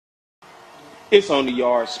It's On the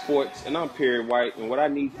Yard Sports, and I'm Perry White. And what I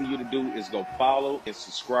need for you to do is go follow and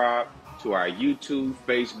subscribe to our YouTube,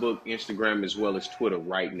 Facebook, Instagram, as well as Twitter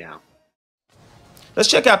right now. Let's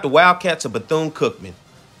check out the Wildcats of Bethune-Cookman.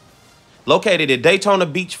 Located at Daytona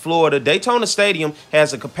Beach, Florida, Daytona Stadium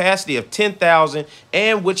has a capacity of 10,000,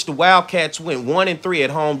 and which the Wildcats went 1-3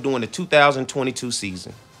 at home during the 2022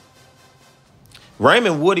 season.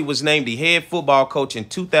 Raymond Woody was named the head football coach in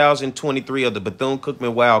 2023 of the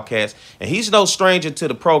Bethune-Cookman Wildcats, and he's no stranger to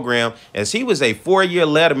the program as he was a four-year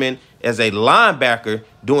letterman as a linebacker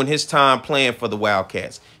during his time playing for the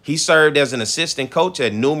Wildcats. He served as an assistant coach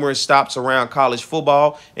at numerous stops around college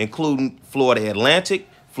football, including Florida Atlantic,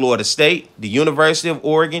 Florida State, the University of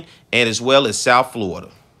Oregon, and as well as South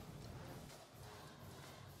Florida.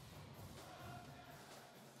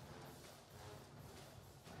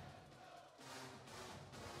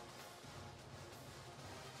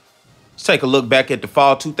 Let's take a look back at the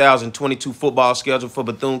fall 2022 football schedule for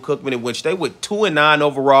Bethune-Cookman, in which they went 2-9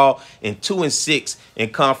 overall and 2-6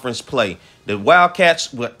 in conference play. The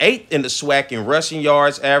Wildcats were 8th in the SWAC in rushing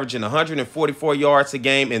yards, averaging 144 yards a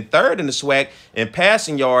game, and 3rd in the SWAC in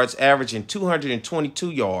passing yards, averaging 222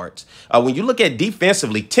 yards. When you look at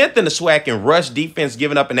defensively, 10th in the SWAC in rush defense,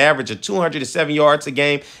 giving up an average of 207 yards a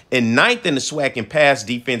game, and 9th in the SWAC in pass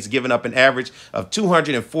defense, giving up an average of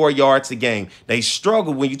 204 yards a game. They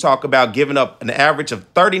struggled when you talk about giving up an average of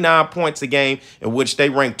 39 points a game, in which they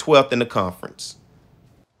ranked 12th in the conference.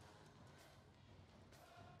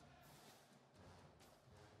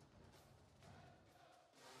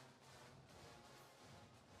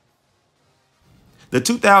 The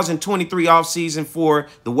 2023 offseason for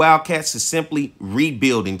the Wildcats is simply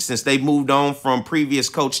rebuilding. Since they moved on from previous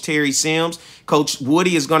coach Terry Sims, Coach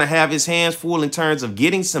Woody is going to have his hands full in terms of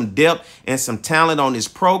getting some depth and some talent on his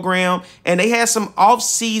program. And they had some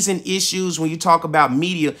offseason issues when you talk about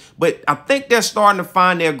media, but I think they're starting to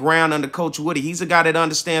find their ground under Coach Woody. He's a guy that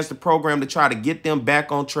understands the program to try to get them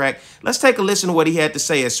back on track. Let's take a listen to what he had to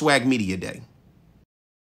say at SWAC Media Day.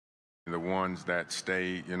 The ones that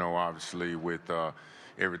stayed, obviously with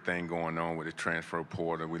everything going on with the transfer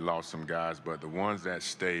portal, we lost some guys, but the ones that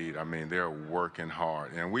stayed, they're working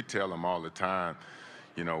hard. And we tell them all the time,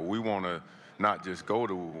 we want to not just go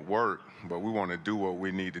to work, but we want to do what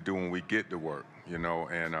we need to do when we get to work, and,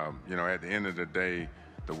 at the end of the day,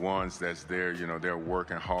 the ones that's there, they're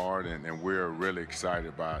working hard, and we're really excited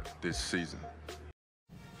about this season.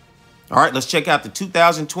 All right, let's check out the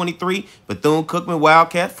 2023 Bethune-Cookman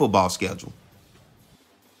Wildcat football schedule.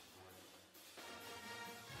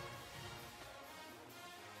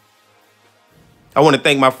 I want to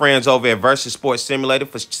thank my friends over at Versus Sports Simulator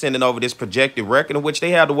for sending over this projected record in which they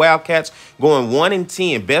have the Wildcats going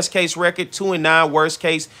 1-10. Best case record, 2-9. Worst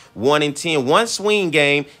case, 1-10. One swing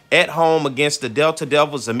game at home against the Delta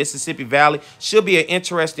Devils of Mississippi Valley. Should be an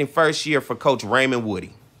interesting first year for Coach Raymond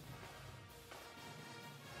Woody.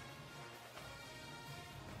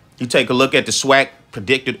 You take a look at the SWAC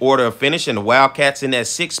predicted order of finish, and the Wildcats in that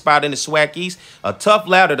 6th spot in the SWAC East. A tough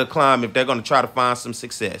ladder to climb if they're going to try to find some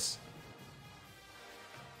success.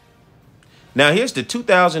 Now, here's the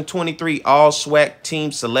 2023 All-SWAC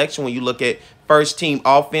team selection when you look at first team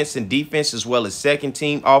offense and defense as well as second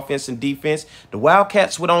team offense and defense. The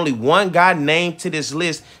Wildcats with only one guy named to this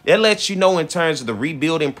list. That lets you know in terms of the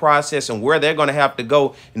rebuilding process and where they're going to have to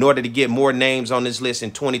go in order to get more names on this list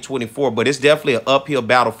in 2024. But it's definitely an uphill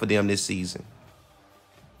battle for them this season.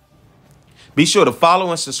 Be sure to follow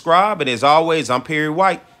and subscribe. And as always, I'm Perry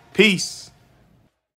White. Peace.